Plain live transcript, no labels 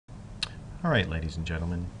Alright, ladies and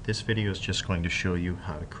gentlemen, this video is just going to show you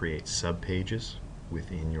how to create subpages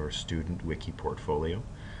within your student wiki portfolio.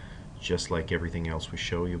 Just like everything else we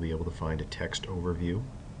show, you'll be able to find a text overview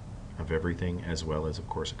of everything, as well as, of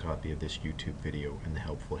course, a copy of this YouTube video in the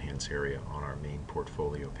helpful hints area on our main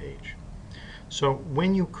portfolio page. So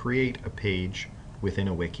when you create a page within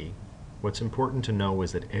a wiki, what's important to know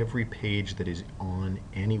is that every page that is on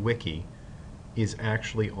any wiki is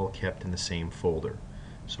actually all kept in the same folder.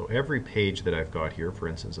 So every page that I've got here, for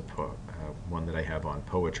instance, one that I have on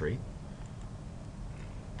poetry,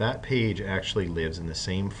 that page actually lives in the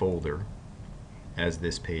same folder as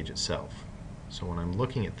this page itself. So when I'm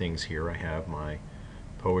looking at things here, I have my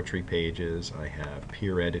poetry pages, I have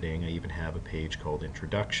peer editing, I even have a page called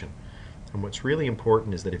introduction. And what's really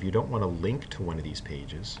important is that if you don't want to link to one of these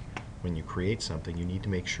pages, when you create something, you need to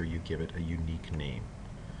make sure you give it a unique name.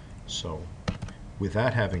 So with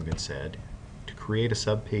that having been said, to create a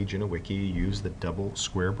subpage in a wiki, you use the double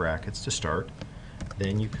square brackets to start.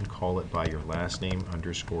 Then you can call it by your last name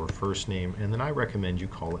underscore first name, and then I recommend you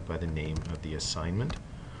call it by the name of the assignment,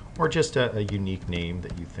 or just a unique name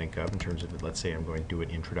that you think of in terms of, let's say I'm going to do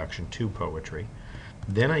an introduction to poetry.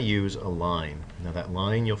 Then I use a line. Now that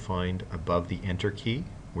line you'll find above the enter key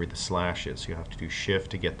where the slash is. So you have to do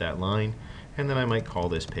shift to get that line, and then I might call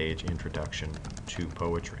this page Introduction to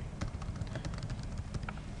Poetry.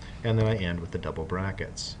 And then I end with the double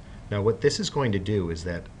brackets. Now what this is going to do is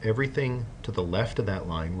that everything to the left of that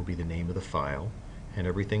line will be the name of the file, and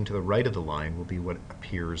everything to the right of the line will be what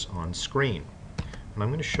appears on screen. And I'm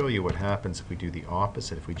going to show you what happens if we do the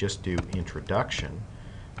opposite. If we just do introduction,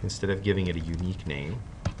 instead of giving it a unique name,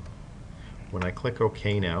 when I click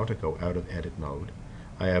OK now to go out of edit mode,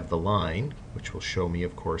 I have the line, which will show me,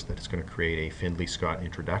 of course, that it's going to create a Findlay Scott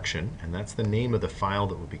introduction, and that's the name of the file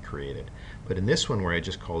that will be created. But in this one, where I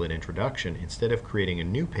just call it introduction, instead of creating a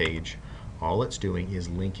new page, all it's doing is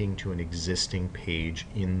linking to an existing page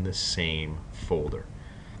in the same folder.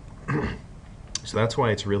 So that's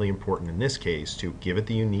why it's really important in this case to give it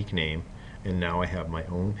the unique name, and now I have my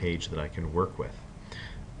own page that I can work with.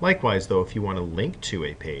 Likewise, though, if you want to link to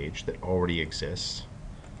a page that already exists,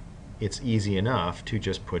 it's easy enough to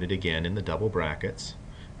just put it again in the double brackets,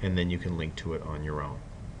 and then you can link to it on your own.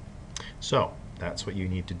 So that's what you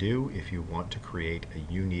need to do if you want to create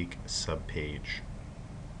a unique subpage.